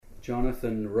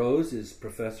Jonathan Rose is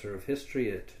Professor of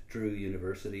History at Drew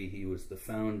University. He was the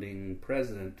founding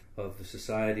president of the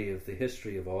Society of the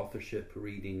History of Authorship,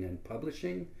 Reading and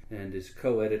Publishing, and is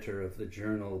co-editor of the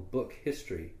journal Book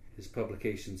History. His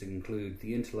publications include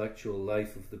The Intellectual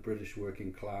Life of the British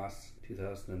Working Class,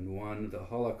 2001, The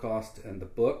Holocaust and the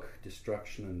Book,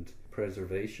 Destruction and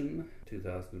Preservation,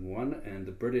 2001, and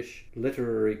The British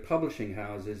Literary Publishing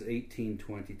Houses,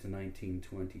 1820 to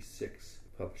 1926.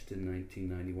 Published in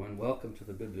 1991. Welcome to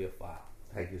the Bibliophile.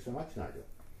 Thank you so much, Nigel.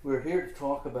 We're here to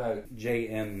talk about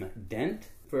J.M. Dent.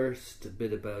 First, a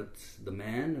bit about the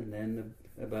man, and then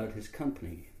about his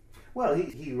company. Well,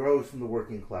 he rose from the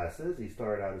working classes. He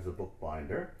started out as a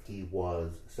bookbinder. He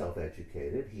was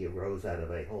self-educated. He arose out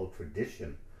of a whole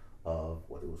tradition of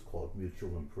what was called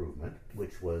mutual improvement,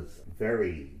 which was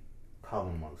very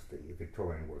common amongst the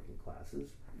Victorian working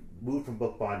classes. Moved from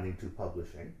bookbinding to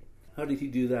publishing. How did he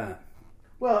do that?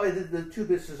 Well, the two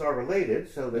businesses are related,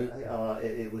 so that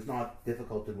it was not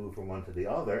difficult to move from one to the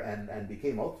other, and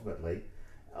became ultimately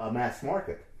a mass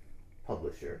market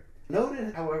publisher.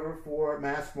 Noted, however, for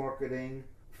mass marketing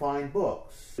fine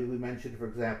books. We mentioned, for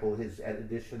example, his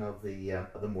edition of the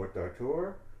Morte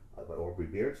d'Arthur by Aubrey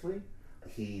Beardsley.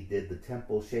 He did the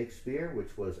Temple Shakespeare,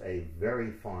 which was a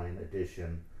very fine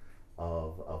edition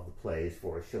of the plays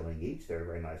for a shilling each. They're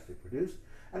very nicely produced.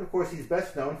 And of course, he's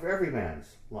best known for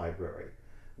Everyman's Library,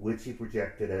 which he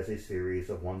projected as a series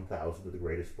of 1,000 of the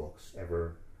greatest books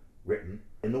ever written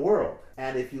in the world.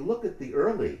 And if you look at the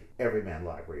early Everyman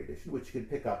Library edition, which you can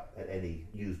pick up at any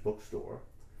used bookstore.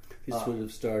 This would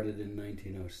have started in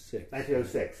 1906.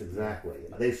 1906, exactly.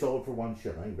 Yeah. They sold for 1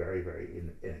 shilling, very, very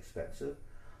inexpensive.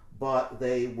 But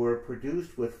they were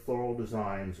produced with floral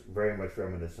designs very much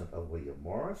reminiscent of William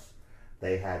Morris.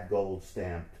 They had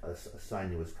gold-stamped, a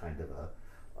sinuous kind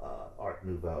of Art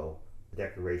Nouveau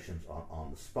decorations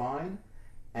on the spine,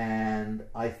 and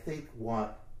I think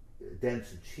what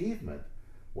Dent's achievement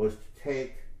was to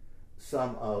take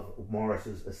some of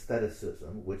Morris's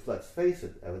aestheticism, which, let's face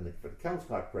it, for the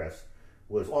Kelmscott Press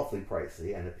was awfully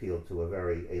pricey and appealed to a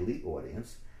very elite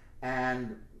audience,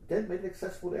 and Dent made it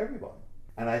accessible to everyone.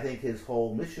 And I think his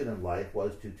whole mission in life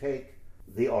was to take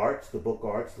the arts, the book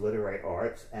arts, the literary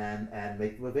arts, and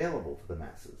make them available to the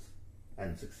masses,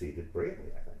 and succeeded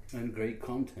brilliantly, I think. And great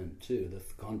content too, the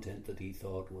content that he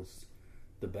thought was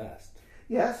the best.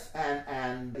 Yes,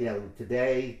 and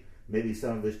today maybe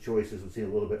some of his choices would seem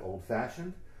a little bit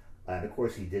old-fashioned, and of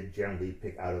course he did generally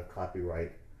pick out of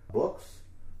copyright books.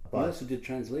 But he also did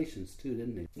translations too,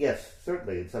 didn't he? Yes,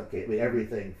 certainly in some cases. I mean,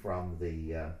 everything from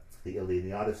the Iliad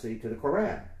and the Odyssey to the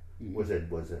Koran was in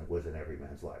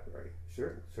Everyman's Library.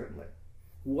 Sure, certainly.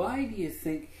 Why do you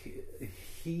think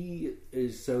he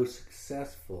is so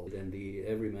successful, and the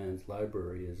Everyman's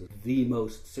Library is the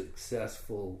most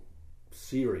successful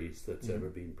series that's ever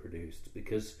been produced?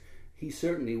 Because he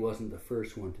certainly wasn't the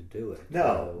first one to do it.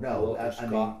 No. Walter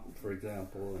Scott, for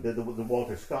example. The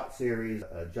Walter Scott series,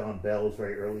 John Bell's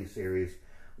very early series,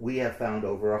 we have found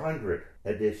over 100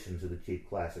 editions of the cheap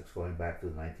classics going back to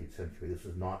the 19th century. This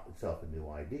was not itself a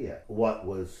new idea. What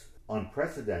was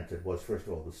unprecedented was, first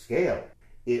of all, the scale.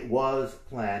 It was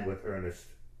planned with Ernest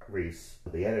Rhys,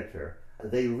 the editor.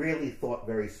 They really thought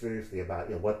very seriously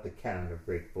about what the canon of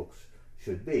great books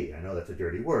should be. I know that's a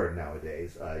dirty word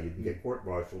nowadays. You can get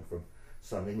court-martialed from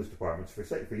some English departments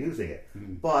for using it.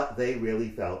 But they really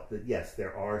felt that, yes,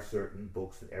 there are certain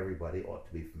books that everybody ought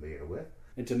to be familiar with.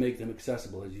 And to make them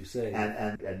accessible, as you say.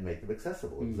 And make them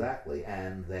accessible, exactly.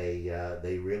 And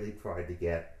they really tried to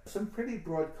get some pretty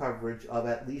broad coverage of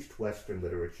at least Western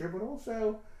literature, but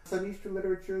also some Eastern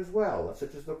literature as well,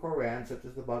 such as the Koran, such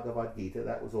as the Bhagavad Gita.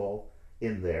 That was all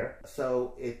in there.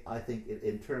 So I think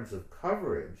in terms of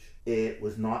coverage, it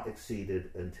was not exceeded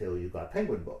until you got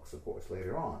Penguin books, of course,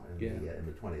 later on in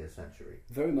the 20th century.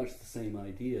 Very much the same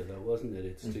idea, though, wasn't it?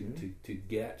 It's to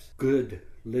get good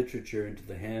literature into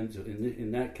the hands of,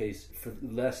 in that case, for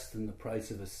less than the price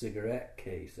of a cigarette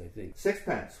case, I think. 6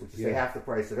 pence, which is half the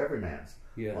price of Everyman's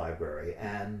Library.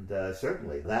 And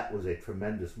certainly that was a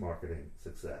tremendous marketing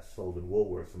success, sold in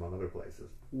Woolworths, among other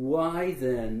places. Why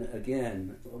then,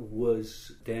 again,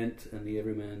 was Dent and the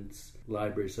Everyman's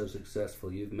Library so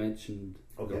successful? You've mentioned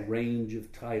the range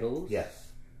of titles. Yes.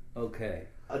 Okay.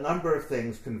 A number of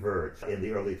things converged in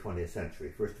the early 20th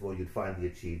century. First of all, you'd finally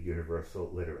achieved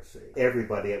universal literacy.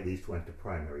 Everybody at least went to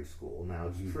primary school. Now,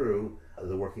 it's true,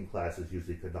 the working classes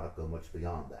usually could not go much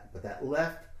beyond that. But that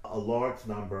left a large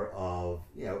number of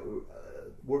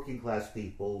working class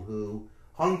people who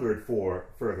hungered for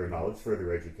further knowledge,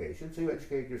 further education, so you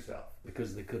educated yourself.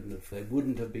 Because they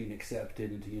wouldn't have been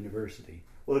accepted into university.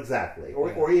 Well, exactly.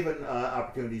 Or even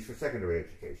opportunities for secondary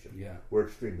education were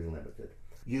extremely limited.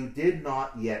 You did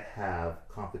not yet have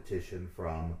competition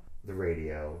from the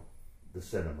radio, the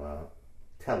cinema,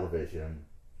 television,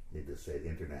 needless to say, the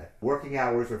internet. Working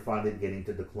hours were finally beginning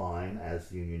to decline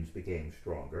as unions became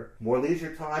stronger. More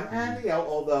leisure time, and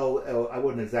although I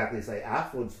wouldn't exactly say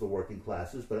affluence for working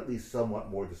classes, but at least somewhat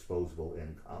more disposable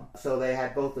income. So they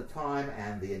had both the time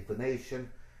and the inclination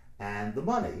and the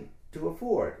money to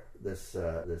afford this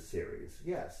series.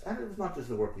 Yes, and it was not just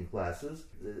the working classes.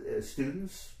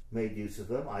 Students made use of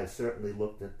them. I certainly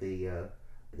looked at the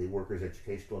Workers'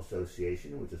 Educational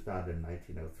Association, which was founded in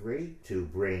 1903, to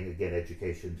bring, again,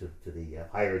 education to the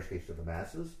higher education of the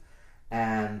masses.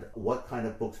 And what kind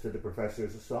of books did the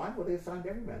professors assign? Well, they assigned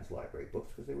Everyman's Library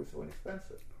books because they were so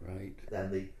inexpensive. Right.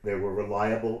 And there were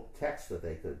reliable texts that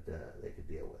they could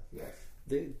deal with. Yes.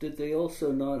 Did they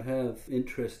also not have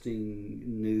interesting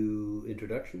new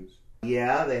introductions?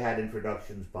 Yeah, they had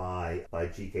introductions by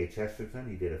G.K. Chesterton.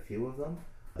 He did a few of them.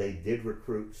 They did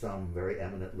recruit some very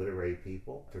eminent literary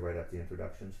people to write up the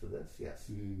introductions to this,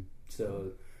 yes.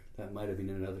 So that might have been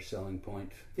another selling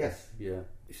point. Yes. Yeah.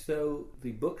 So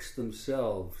the books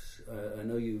themselves, I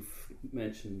know you've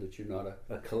mentioned that you're not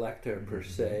a collector per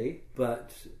se,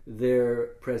 but their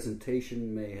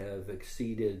presentation may have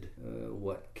exceeded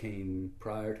what came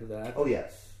prior to that. Oh,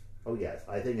 yes.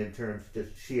 I think in terms of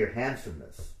just sheer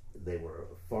handsomeness, they were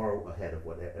far ahead of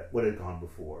what had gone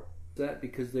before. Is that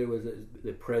because there was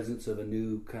the presence of a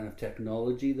new kind of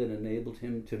technology that enabled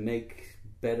him to make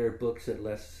better books at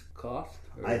less cost?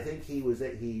 Or? I think he was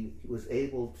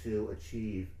able to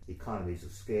achieve economies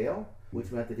of scale,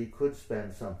 which meant that he could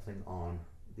spend something on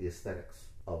the aesthetics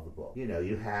of the book.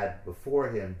 You had before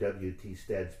him W.T.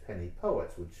 Stead's penny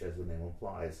poets, which, as the name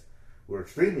implies, were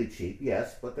extremely cheap,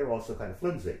 yes, but they're also kind of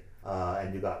flimsy,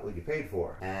 and you got what you paid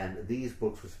for. And these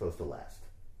books were supposed to last.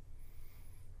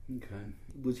 Okay.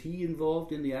 Was he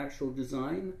involved in the actual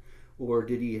design, or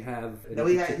did he have? No,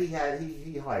 he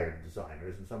hired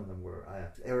designers, and some of them were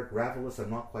Eric Ravelis. I'm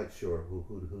not quite sure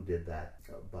who did that,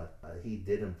 but he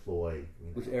did employ.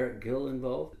 Was Eric Gill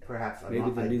involved? Perhaps maybe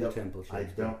the new Temple. I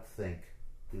don't think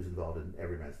he was involved in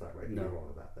Everyman's Library. No, you're wrong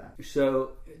about that.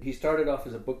 So he started off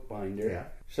as a bookbinder. Yeah.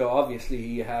 So obviously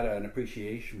he had an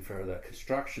appreciation for the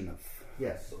construction of.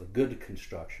 Yes. A good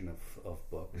construction of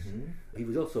books. He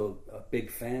was also a big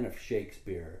fan of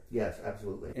Shakespeare. Yes,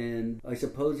 absolutely. And I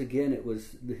suppose, again, it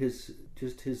was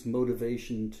his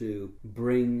motivation to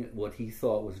bring what he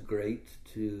thought was great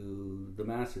to the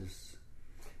masses.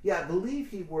 Yeah, I believe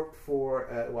he worked for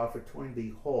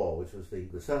Toynbee Hall, which was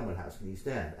the settlement house in East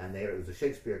End, and there it was a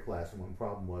Shakespeare class, and one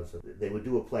problem was they would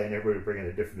do a play and everybody would bring in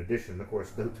a different edition. Of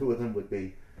course, the two of them would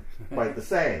be quite the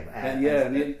same. And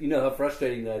you know how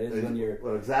frustrating that is when you're...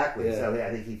 Well, exactly. Yeah. So I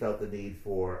think he felt the need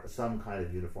for some kind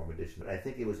of uniform edition. I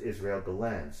think it was Israel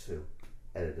Galance who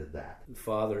edited that.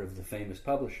 Father of the famous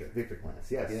publisher. Victor Glance,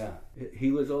 yes. Yeah.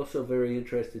 He was also very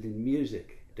interested in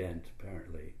music, Dent,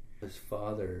 apparently. His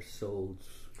father sold...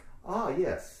 Ah,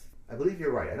 yes. I believe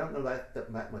you're right. I don't know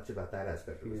that much about that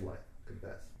aspect of his life.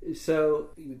 Confess. So,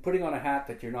 putting on a hat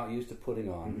that you're not used to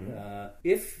putting on,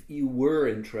 if you were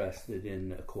interested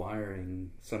in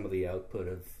acquiring some of the output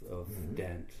of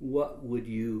Dent, what would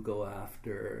you go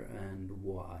after and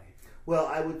why? Well,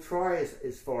 I would try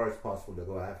as far as possible to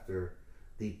go after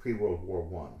the pre-World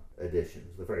War I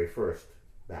editions, the very first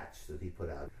batch that he put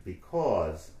out,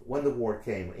 because when the war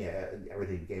came,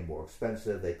 everything became more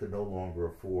expensive. They could no longer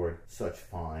afford such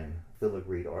fine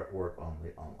filigreed artwork on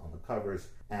the covers,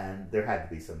 and there had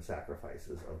to be some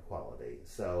sacrifices of quality.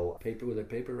 So, were there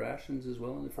paper rations as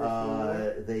well in the first War?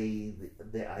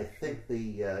 I think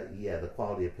the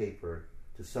quality of paper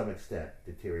to some extent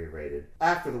deteriorated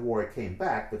after the war. It came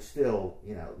back, but still,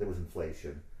 there was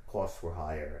inflation, costs were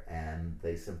higher, and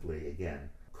they simply again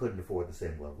couldn't afford the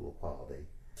same level of quality.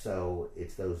 So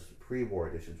it's those pre-war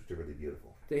editions which are really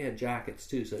beautiful. They had jackets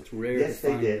too, so it's rare Yes, to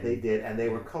find them. They did, and they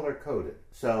were color-coded.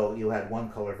 So you had one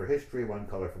color for history, one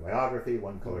color for biography,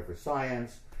 one color for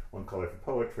science, one color for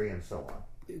poetry, and so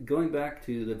on. Going back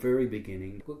to the very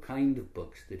beginning, what kind of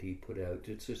books did he put out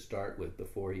to start with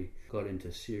before he got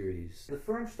into series? The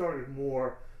firm started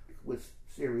more with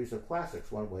series of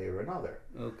classics one way or another.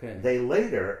 Okay. They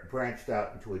later branched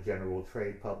out into a general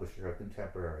trade publisher of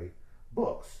contemporary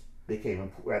books.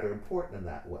 Became rather important in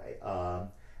that way.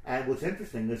 And what's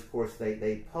interesting is, of course,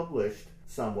 they published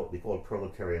some what we call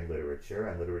proletarian literature,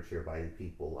 and literature by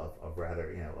people of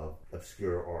rather, of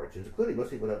obscure origins, including,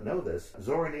 most people don't know this,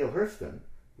 Zora Neale Hurston,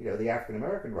 the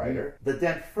African-American writer. The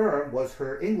Dent firm was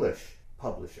her English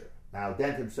publisher. Now,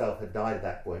 Dent himself had died at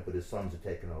that point, but his sons had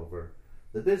taken over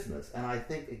the business. And I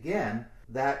think, again,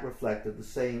 that reflected the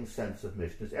same sense of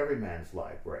mission as Everyman's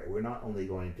Library. We're not only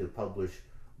going to publish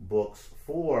books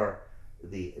for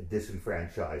the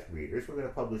disenfranchised readers, we're going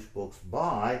to publish books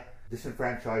by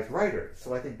disenfranchised writers.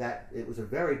 So I think that it was a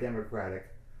very democratic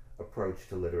approach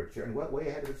to literature and way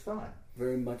ahead of its time.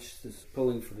 Very much this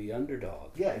pulling for the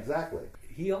underdog. Yeah, exactly.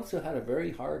 He also had a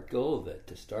very hard go of it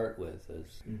to start with,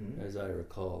 as I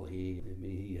recall.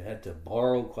 He had to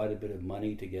borrow quite a bit of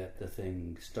money to get the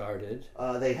thing started.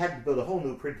 They had to build a whole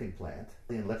new printing plant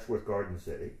in Letchworth Garden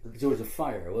City. There was a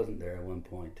fire, wasn't there, at one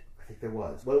point? I think there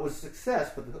was. Well, it was a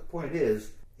success, but the point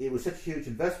is, it was such a huge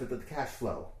investment that the cash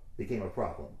flow became a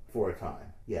problem for a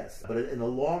time, yes. But in the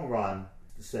long run,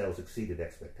 the sales exceeded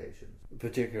expectations.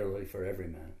 Particularly for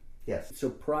Everyman. Yes. So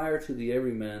prior to the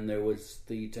Everyman, there was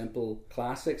the Temple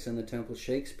Classics and the Temple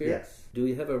Shakespeare? Yes. Do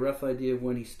we have a rough idea of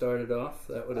when he started off?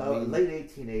 That would have been... Late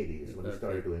 1880s when he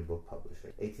started doing book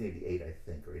publishing. 1888, I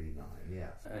think, or 89, yes.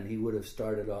 And he would have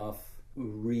started off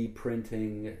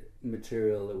reprinting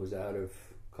material that was out of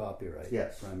copyright,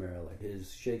 yes, primarily.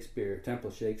 His Shakespeare, Temple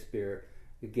Shakespeare,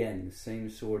 again, the same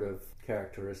sort of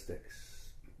characteristics.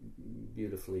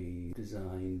 Beautifully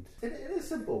designed in a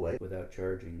simple way without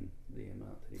charging the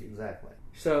amount that he... Exactly.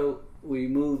 So we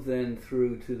move then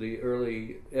through to the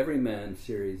early Everyman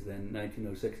series, then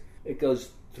 1906. It goes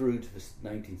through to the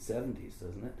 1970s,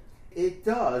 doesn't it? It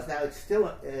does. Now it's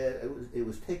still it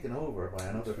was taken over by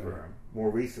another firm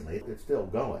more recently. It's still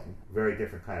going. Very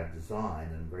different kind of design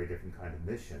and very different kind of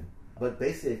mission, but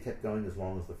basically it kept going as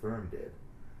long as the firm did,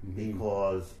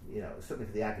 because certainly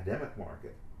for the academic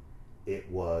market, it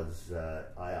was,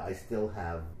 I still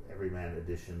have Everyman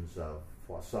editions of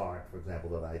Froissart, for example,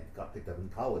 that I got picked up in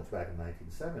college back in the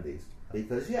 1970s.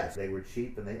 Because, yes, they were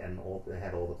cheap and they had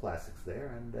all the classics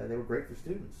there, and they were great for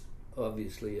students.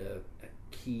 Obviously, a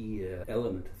key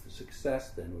element of the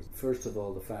success then was, first of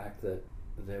all, the fact that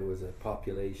there was a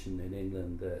population in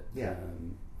England that... Yeah.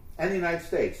 And the United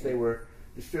States. They were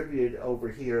distributed over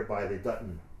here by the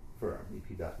Dutton firm,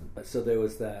 E.P. Dutton. So there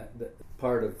was that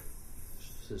part of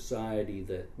society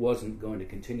that wasn't going to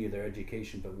continue their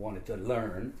education but wanted to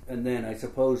learn. And then I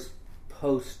suppose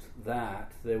post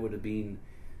that there would have been,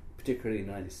 particularly in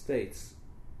the United States,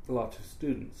 lots of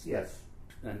students. Yes.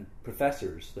 And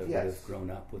professors that would have grown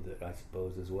up with it, I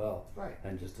suppose, as well. Right.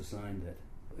 And just assigned it.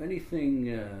 Anything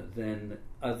then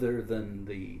other than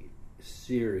the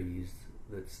series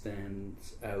that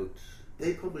stands out?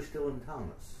 They published Dylan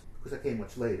Thomas, because that came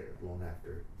much later, long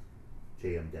after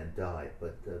J.M. Dent died,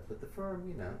 but the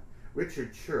firm,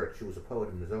 Richard Church, who was a poet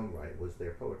in his own right, was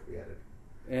their poetry editor.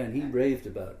 And he raved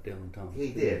about Dylan Thomas. He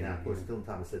did. Now, of course, Dylan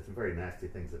Thomas said some very nasty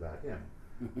things about him.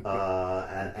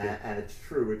 And it's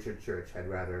true, Richard Church had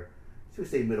rather, should we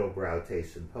say, middle-brow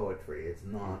taste in poetry. It's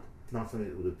not something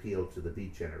that would appeal to the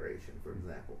Beat generation, for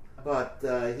example. But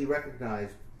he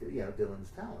recognized,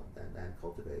 Dylan's talent and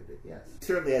cultivated it, yes.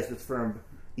 Certainly as this firm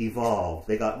evolved,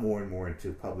 they got more and more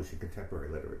into publishing contemporary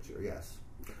literature, yes.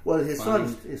 Well, his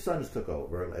sons took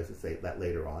over, as I say, that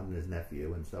later on, and his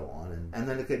nephew and so on. And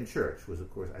then again, Church was,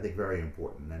 of course, I think very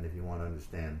important. And if you want to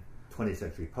understand 20th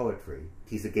century poetry,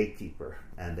 he's a gatekeeper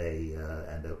and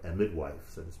a midwife,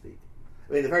 so to speak.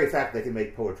 I mean, the very fact they can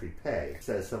make poetry pay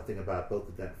says something about both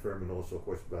the Dent firm and also, of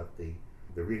course, about the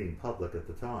reading public at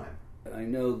the time. I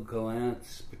know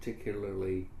Gollancz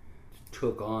particularly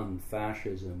took on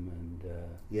fascism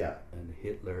and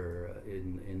Hitler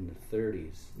in the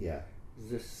 30s. Yeah. Is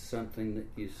this something that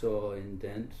you saw in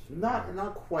Dent?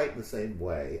 Not quite in the same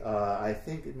way. I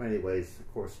think in many ways,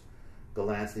 of course,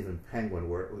 Gollancz and even Penguin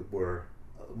were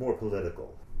more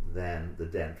political than the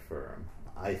Dent firm.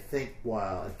 I think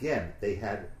while, again, they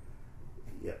had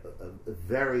a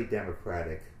very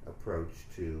democratic approach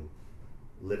to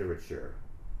literature,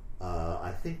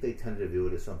 I think they tended to view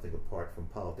it as something apart from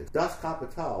politics. Das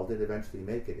Kapital did eventually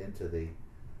make it into the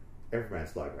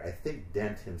Everyman's Library. I think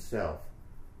Dent himself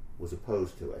was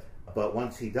opposed to it. But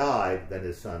once he died, then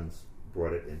his sons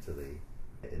brought it into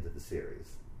the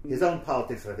series. His own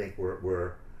politics, I think,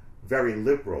 were very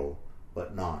liberal,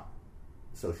 but not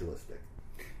socialistic.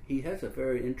 He has a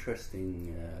very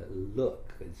interesting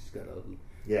look. He's got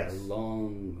a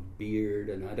long beard,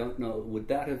 and I don't know, would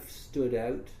that have stood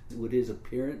out? Would his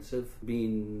appearance have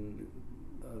been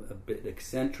a bit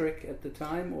eccentric at the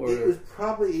time? Or it was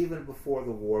probably even before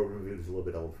the war viewed as a little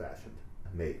bit old-fashioned,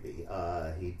 maybe.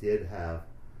 He did have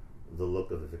the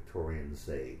look of a Victorian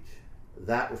sage.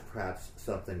 That was perhaps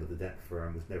something that the Dent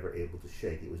firm was never able to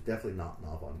shake. It was definitely not an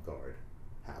avant-garde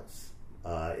house.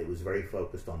 It was very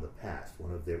focused on the past.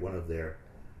 One of their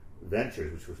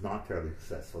ventures, which was not terribly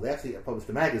successful, they actually published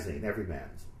a magazine,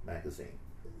 Everyman's magazine.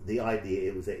 The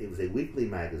idea, it was a weekly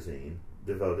magazine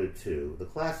devoted to the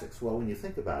classics. Well, when you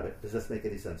think about it, does this make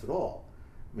any sense at all?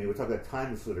 I mean, we're talking about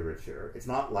timeless literature. It's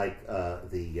not like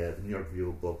the New York Review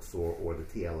of Books or the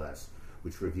TLS,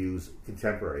 which reviews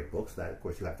contemporary books. That, of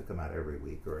course, you have to come out every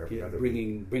week or every other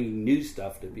week. Bringing new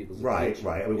stuff to people's attention.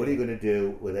 Right. I mean, what are you going to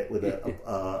do with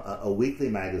a weekly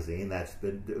magazine that's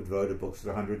been devoted to books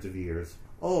that are hundreds of years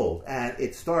old? And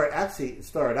it started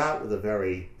out with a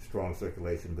very strong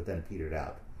circulation, but then petered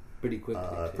out pretty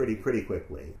quickly. Pretty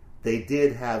quickly. They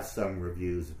did have some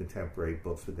reviews of contemporary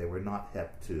books, but they were not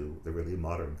hep to the really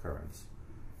modern currents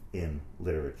in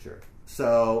literature.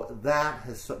 So that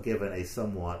has given a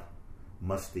somewhat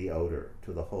musty odor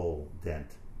to the whole Dent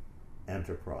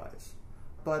enterprise.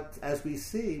 But as we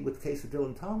see with the case of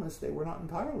Dylan Thomas, they were not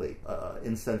entirely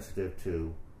insensitive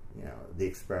to the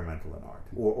experimental in art,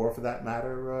 or for that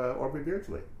matter, Aubrey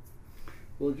Beardsley.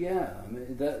 Well, yeah, I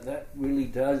mean that really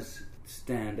does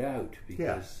stand out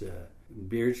because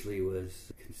Beardsley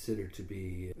was considered to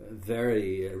be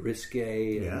very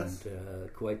risque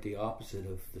and quite the opposite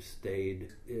of the staid.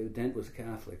 Dent was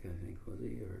Catholic, I think, was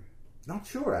he? Or not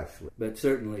sure, actually. But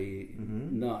certainly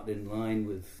not in line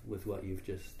with what you've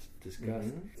just discussed.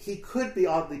 Mm-hmm. He could be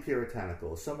oddly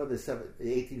puritanical. Some of the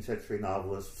 18th century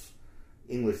novelists,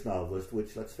 English novelists,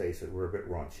 which, let's face it, were a bit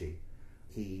raunchy,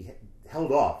 he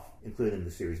held off including in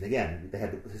the series. And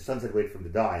again, his sons had waited for him to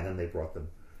die, and then they brought them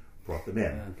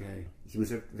in. Okay. He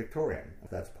was a Victorian.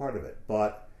 That's part of it.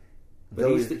 But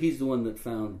he's the one that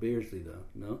found Beardsley, though,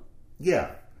 no?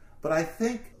 Yeah. But I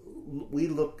think we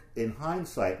look, in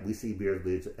hindsight, we see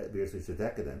Beardsley as a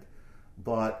decadent,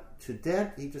 but to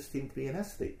Dent, he just seemed to be an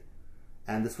aesthete.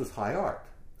 And this was high art.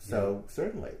 So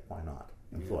certainly, why not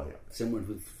employ him? Someone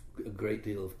with a great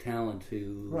deal of talent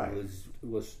who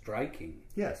was striking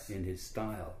in his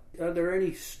style. Are there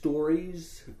any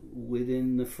stories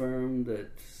within the firm that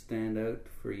stand out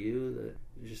for you,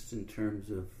 that just in terms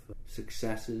of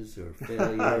successes or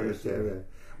failures?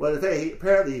 Well,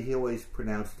 apparently he always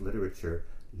pronounced literature.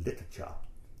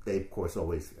 They, of course,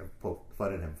 always poked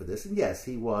fun at him for this. And yes,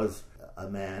 he was a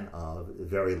man of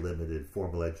very limited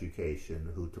formal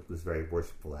education who took this very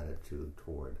worshipful attitude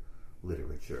toward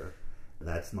literature.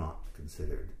 That's not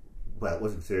considered, well, it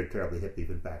wasn't considered terribly hip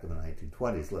even back in the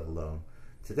 1920s, let alone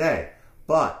today.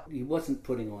 But he wasn't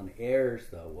putting on airs,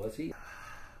 though, was he?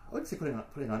 I wouldn't say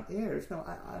putting on airs. No,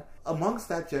 amongst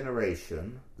that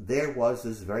generation, there was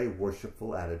this very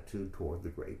worshipful attitude toward the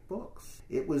great books.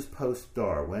 It was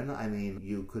post-Darwin. I mean,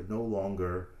 you could no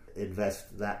longer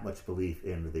invest that much belief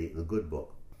in the good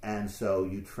book. And so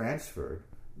you transferred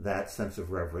that sense of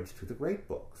reverence to the great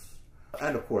books.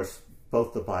 And, of course,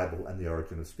 both the Bible and the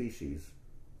Origin of Species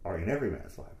are in every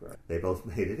man's library. They both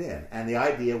made it in. And the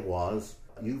idea was,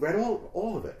 you read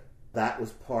all of it. That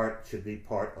should be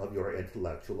part of your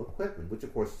intellectual equipment, which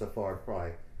of course is a far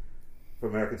cry from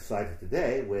American society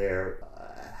today, where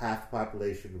half the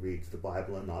population reads the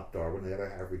Bible and not Darwin, the other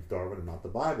half reads Darwin and not the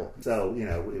Bible. So,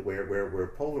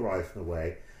 we're polarized in a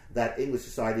way that English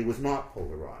society was not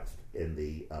polarized in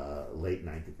the late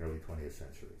 19th, early 20th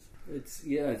centuries.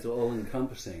 It's all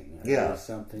encompassing.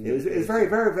 It was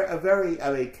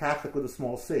very Catholic with a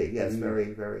small c. Yes,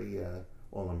 very, very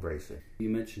all-embracing. You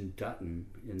mentioned Dutton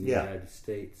in the United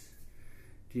States.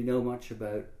 Do you know much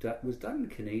about Dutton? Was Dutton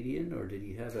Canadian, or did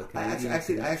he have a Canadian?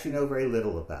 I actually know very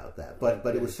little about that, but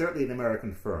it was certainly an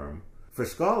American firm. For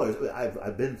scholars,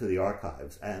 I've been to the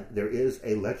archives, and there is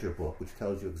a ledger book which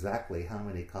tells you exactly how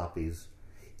many copies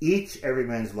each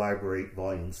Everyman's Library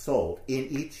volume sold in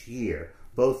each year,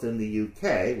 both in the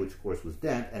UK, which of course was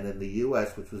Dent, and in the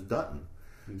US, which was Dutton.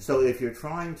 Mm-hmm. So if you're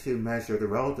trying to measure the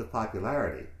relative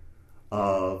popularity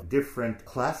of different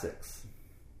classics,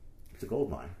 it's a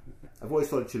goldmine. I've always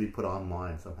thought it should be put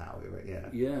online somehow.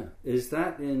 Yeah. Is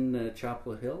that in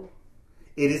Chapel Hill?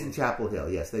 It is in Chapel Hill,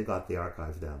 yes. They've got the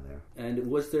archives down there. And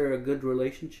was there a good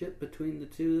relationship between the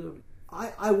two?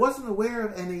 I wasn't aware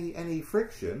of any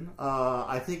friction.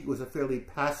 I think it was a fairly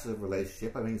passive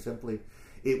relationship. I mean, simply,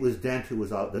 it was Dent who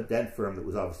was the Dent firm that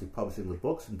was obviously publishing the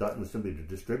books, and Dutton was simply the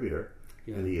distributor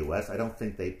in the U.S. I don't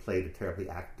think they played a terribly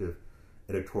active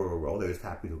editorial role. They were just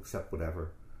happy to accept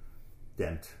whatever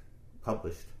Dent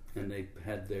published. And they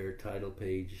had their title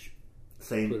page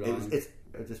put on.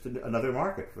 It's just another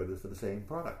market for the same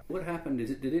product. What happened?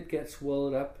 Did it get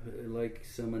swallowed up like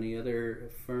so many other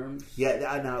firms?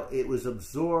 Yeah, now it was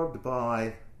absorbed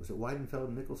by, was it Weidenfeld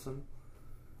and Nicholson?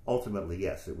 Ultimately,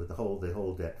 yes. It was the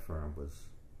whole Dent firm was.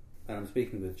 And I'm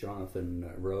speaking with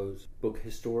Jonathan Rose, book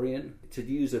historian. To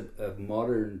use a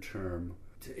modern term,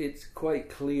 it's quite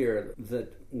clear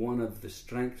that one of the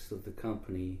strengths of the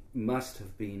company must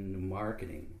have been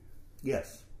marketing.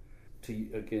 Yes.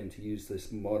 to use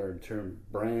this modern term,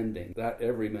 branding, that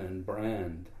everyman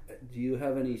brand. Do you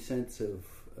have any sense of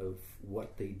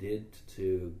what they did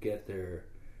to get their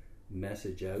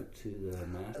message out to the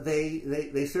mass?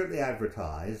 They certainly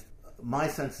advertised. My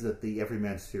sense is that the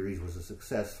Everyman series was a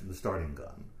success from the starting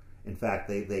gun. In fact,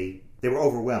 they were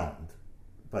overwhelmed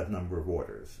by the number of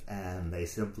orders, and they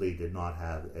simply did not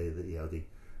have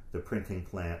the printing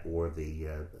plant or the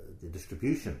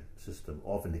distribution system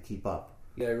often to keep up.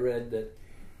 I read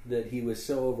that he was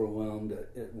so overwhelmed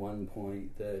at one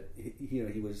point that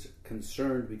he was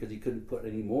concerned because he couldn't put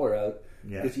any more out,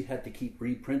 because he had to keep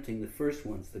reprinting the first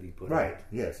ones that he put out. Right,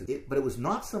 yes. But it was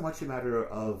not so much a matter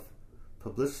of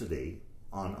publicity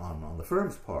on the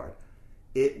firm's part.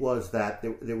 It was that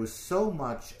there was so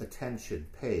much attention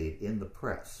paid in the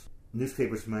press,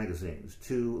 newspapers, magazines,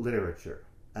 to literature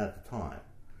at the time.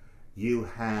 You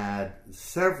had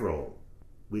several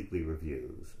weekly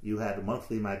reviews. You had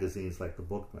monthly magazines like The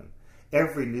Bookman.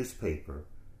 Every newspaper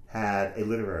had a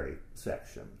literary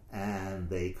section, and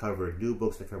they covered new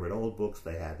books, they covered old books,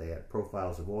 they had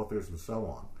profiles of authors and so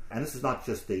on. And this is not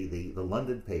just the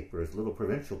London papers, little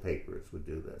provincial papers would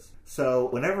do this. So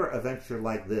whenever a venture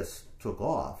like this took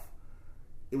off,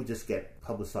 it would just get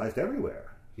publicized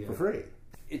everywhere for free.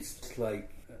 It's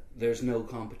like there's no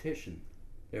competition.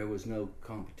 There was no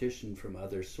competition from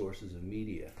other sources of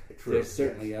media. True, There's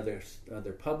certainly other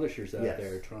publishers out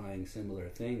there trying similar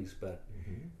things, but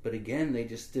again,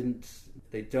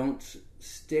 they don't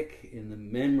stick in the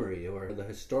memory, or the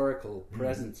historical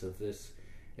presence of this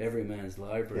Everyman's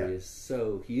Library is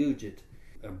so huge it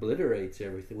obliterates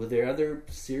everything. Were there other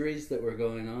series that were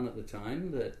going on at the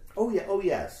time that? Oh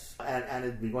yes, and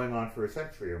it'd been going on for a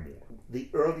century or more. The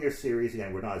earlier series,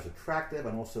 again, were not as attractive,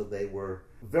 and also they were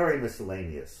very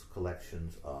miscellaneous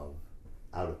collections of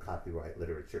out-of-copyright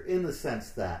literature, in the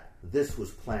sense that this was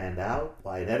planned out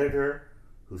by an editor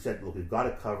who said, look, we've got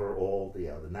to cover all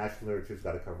the national literature's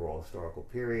got to cover all historical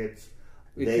periods.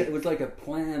 It was like a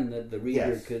plan that the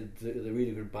reader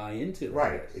could buy into.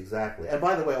 Right, exactly. And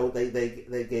by the way,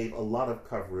 they gave a lot of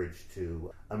coverage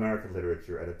to American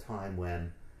literature at a time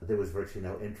when there was virtually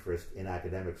no interest in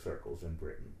academic circles in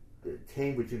Britain.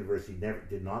 Cambridge University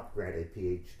did not grant a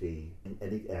PhD in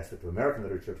any aspect of American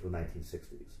literature until the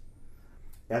 1960s.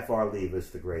 F.R.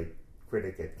 Leavis, the great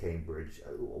critic at Cambridge,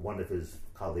 one of his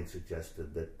colleagues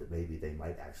suggested that maybe they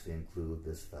might actually include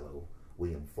this fellow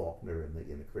William Faulkner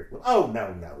in the curriculum. Oh,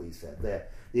 no, he said.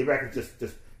 The Americans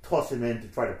just toss him in to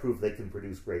try to prove they can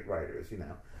produce great writers,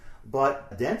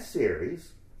 But Dent's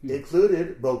series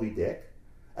included Moby Dick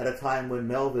at a time when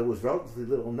Melville was relatively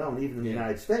little known, even in the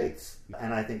United States.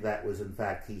 And I think that was, in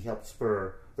fact, he helped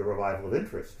spur the revival of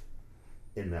interest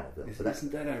in Melville.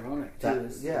 Isn't that ironic, too?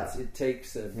 It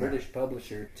takes a British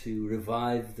publisher to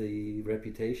revive the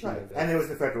reputation of it. And there was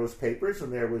the Federalist Papers,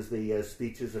 and there was the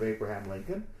speeches of Abraham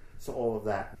Lincoln. So all of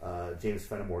that, James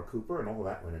Fenimore Cooper, and all of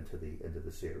that went into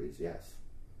the series. Yes.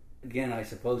 Again, I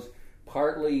suppose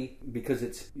partly because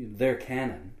it's their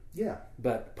canon. Yeah.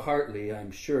 But partly,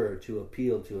 I'm sure, to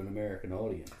appeal to an American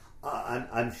audience.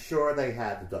 I'm sure they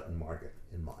had the Dutton market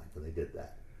in mind when they did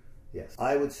that. Yes.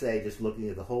 I would say, just looking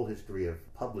at the whole history of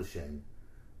publishing,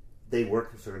 they were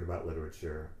concerned about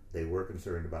literature. They were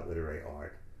concerned about literary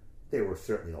art. They were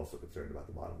certainly also concerned about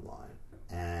the bottom line.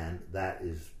 And that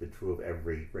has been true of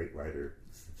every great writer,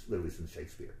 literally since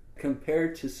Shakespeare.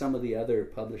 Compared to some of the other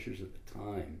publishers at the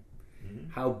time,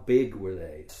 how big were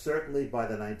they? Certainly by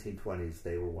the 1920s,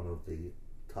 they were one of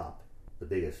the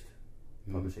biggest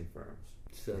publishing firms.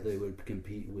 So they would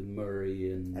compete with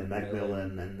Murray and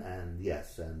Macmillan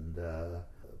and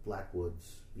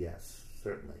Blackwoods, yes,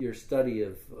 certainly. Your study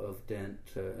of Dent,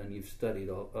 and you've studied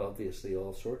obviously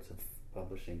all sorts of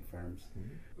publishing firms.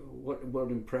 What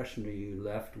impression are you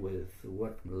left with?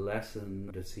 What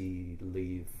lesson does he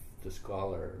leave the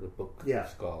scholar, the book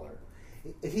scholar?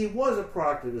 He was a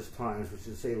product of his times, which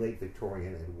is, say, late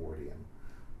Victorian and Edwardian.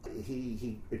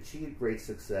 He achieved great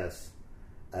success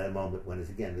at a moment when,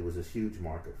 again, there was this huge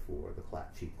market for the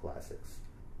cheap classics.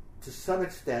 To some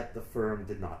extent, the firm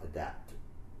did not adapt,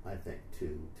 I think,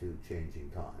 to changing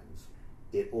times.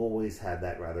 It always had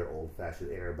that rather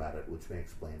old-fashioned air about it, which may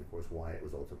explain, of course, why it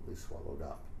was ultimately swallowed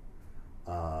up.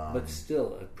 But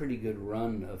still, a pretty good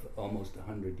run of almost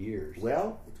 100 years.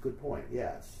 Well, it's a good point,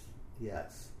 yes.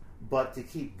 But to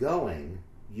keep going,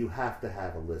 you have to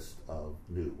have a list of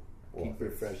new authors. Keep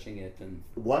refreshing it. And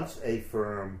once a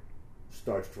firm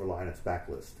starts to rely on its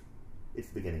backlist, it's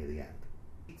the beginning of the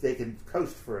end. They can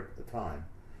coast for a time,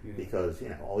 because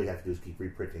all you have to do is keep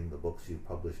reprinting the books you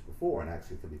published before, and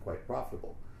actually it can be quite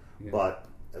profitable. But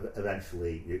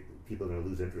eventually people are going to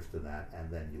lose interest in that,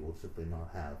 and then you will simply not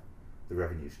have the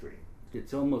revenue stream.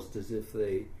 It's almost as if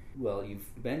they, well, you've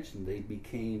mentioned they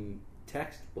became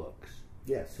textbooks.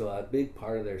 Yes. So a big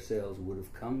part of their sales would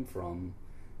have come from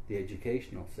the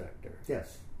educational sector.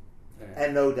 Yes.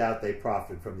 And no doubt they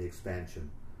profited from the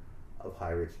expansion of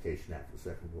higher education after the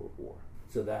Second World War.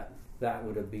 So that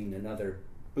would have been another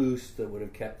boost that would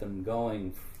have kept them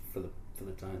going for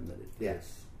the time that it did.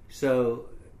 Yes. So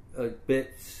a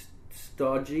bit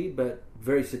stodgy, but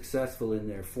very successful in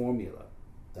their formula.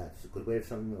 That's a good way of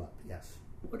summing them up, yes.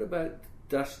 What about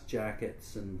dust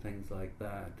jackets and things like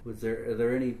that? Are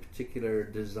there any particular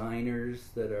designers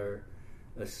that are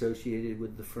associated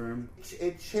with the firm?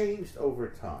 It changed over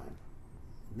time.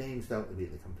 Names don't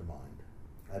immediately come to mind.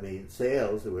 I mean,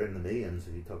 sales that were in the millions,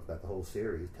 if you talk about the whole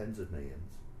series, tens of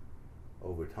millions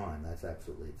over time. That's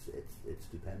absolutely, it's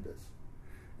stupendous.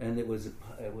 And it was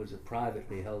a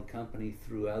privately held company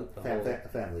throughout the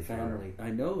whole family.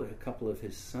 I know a couple of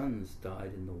his sons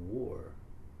died in the war.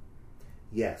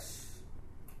 Yes.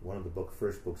 One of the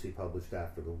first books he published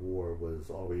after the war was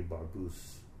Henri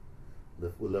Barbusse,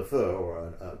 Le Feu,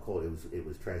 or it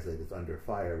was translated as Under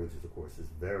Fire, which is, of course, this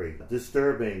very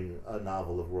disturbing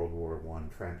novel of World War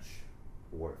I trench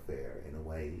warfare, in a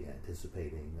way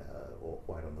anticipating all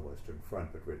quite on the Western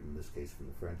Front, but written in this case from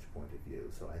the French point of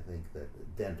view. So I think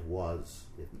that Dent was,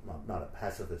 if not a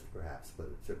pacifist perhaps, but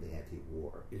certainly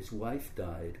anti-war. His wife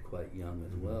died quite young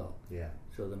as well. Yeah.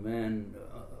 So the man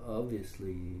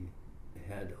obviously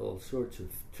had all sorts of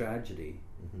tragedy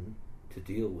to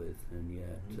deal with, and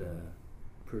yet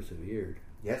persevered.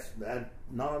 Yes,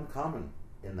 not uncommon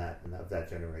in that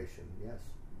generation. Yes.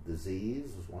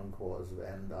 Disease was one cause,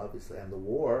 and obviously, and the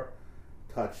war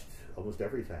touched almost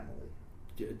every family.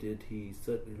 Did he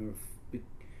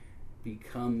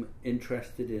become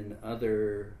interested in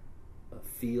other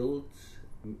fields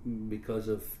because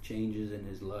of changes in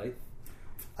his life?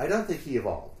 I don't think he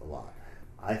evolved a lot.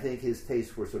 I think his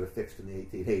tastes were sort of fixed in the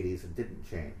 1880s and didn't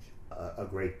change a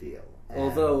great deal.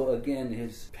 Although, again,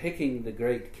 his picking the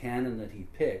great canon that he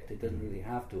picked, it doesn't really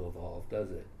have to evolve, does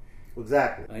it?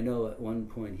 Exactly. I know at one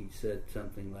point he said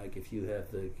something like, if you have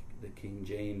the King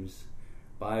James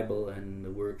Bible and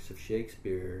the works of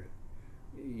Shakespeare,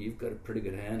 you've got a pretty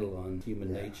good handle on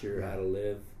human nature, how to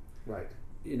live. Right.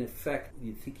 In effect,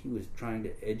 you think he was trying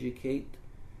to educate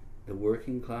the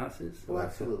working classes? Oh,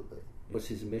 absolutely. Was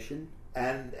his mission?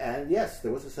 And yes,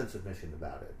 there was a sense of mission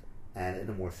about it. And in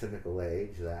a more cynical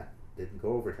age, that didn't go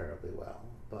over terribly well.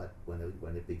 But when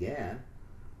it began,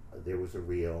 there was a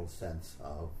real sense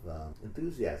of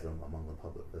enthusiasm among the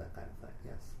public for that kind of thing,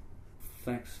 yes.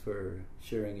 Thanks for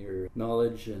sharing your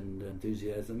knowledge and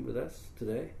enthusiasm with us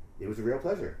today. It was a real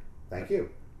pleasure. Thank you.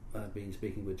 I've been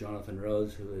speaking with Jonathan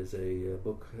Rose, who is a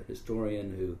book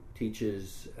historian who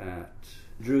teaches at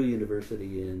Drew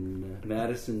University in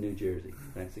Madison, New Jersey.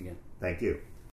 Thanks again. Thank you.